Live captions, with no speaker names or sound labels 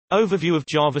Overview of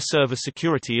Java Server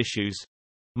security issues.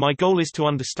 My goal is to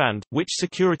understand which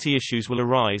security issues will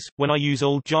arise when I use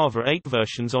old Java 8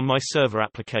 versions on my server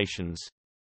applications.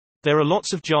 There are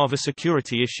lots of Java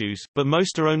security issues, but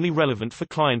most are only relevant for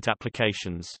client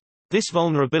applications. This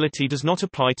vulnerability does not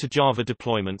apply to Java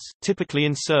deployments, typically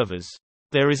in servers.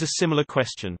 There is a similar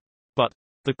question. But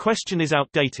the question is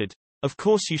outdated. Of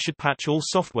course you should patch all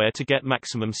software to get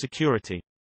maximum security.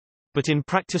 But in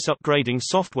practice upgrading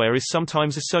software is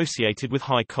sometimes associated with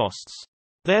high costs.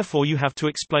 Therefore you have to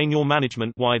explain your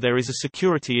management why there is a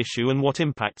security issue and what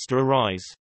impacts do arise.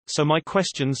 So my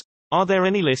questions: are there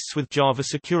any lists with Java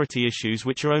security issues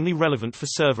which are only relevant for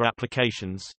server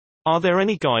applications? Are there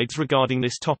any guides regarding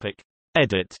this topic?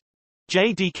 Edit.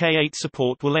 JDK8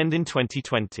 support will end in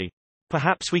 2020.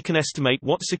 Perhaps we can estimate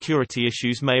what security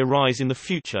issues may arise in the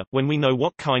future, when we know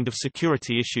what kind of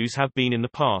security issues have been in the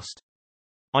past.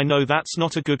 I know that's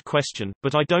not a good question,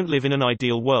 but I don't live in an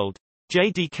ideal world.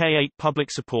 JDK8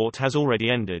 public support has already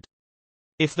ended.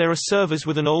 If there are servers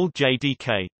with an old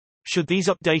JDK, should these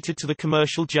updated to the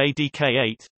commercial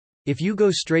JDK8? If you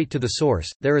go straight to the source,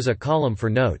 there is a column for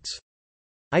notes.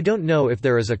 I don't know if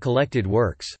there is a collected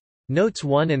works. Notes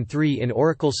 1 and 3 in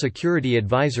Oracle Security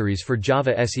Advisories for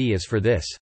Java SE is for this.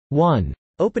 1.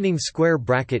 Opening square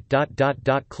bracket ...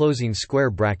 closing square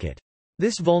bracket.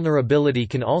 This vulnerability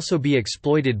can also be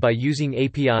exploited by using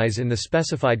APIs in the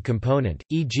specified component,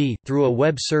 e.g., through a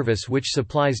web service which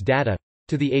supplies data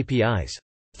to the APIs.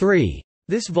 3.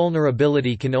 This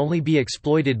vulnerability can only be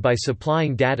exploited by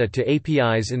supplying data to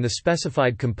APIs in the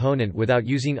specified component without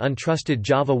using untrusted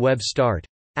Java Web Start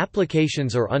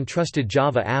applications or untrusted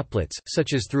Java applets,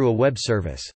 such as through a web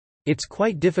service. It's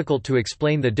quite difficult to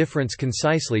explain the difference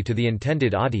concisely to the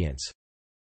intended audience.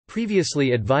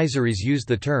 Previously advisories used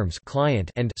the terms client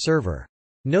and server.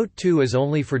 Note 2 is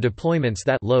only for deployments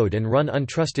that load and run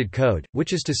untrusted code,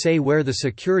 which is to say where the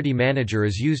security manager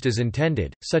is used as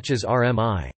intended, such as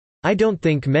RMI. I don't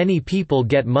think many people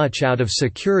get much out of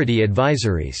security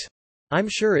advisories. I'm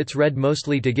sure it's read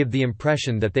mostly to give the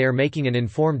impression that they are making an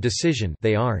informed decision.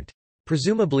 They aren't.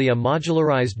 Presumably a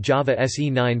modularized Java SE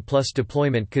 9 Plus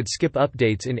deployment could skip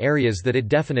updates in areas that it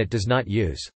definite does not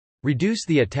use. Reduce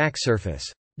the attack surface.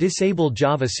 Disable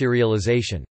Java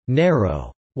serialization.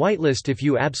 Narrow. Whitelist if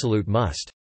you absolute must.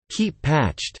 Keep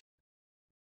patched.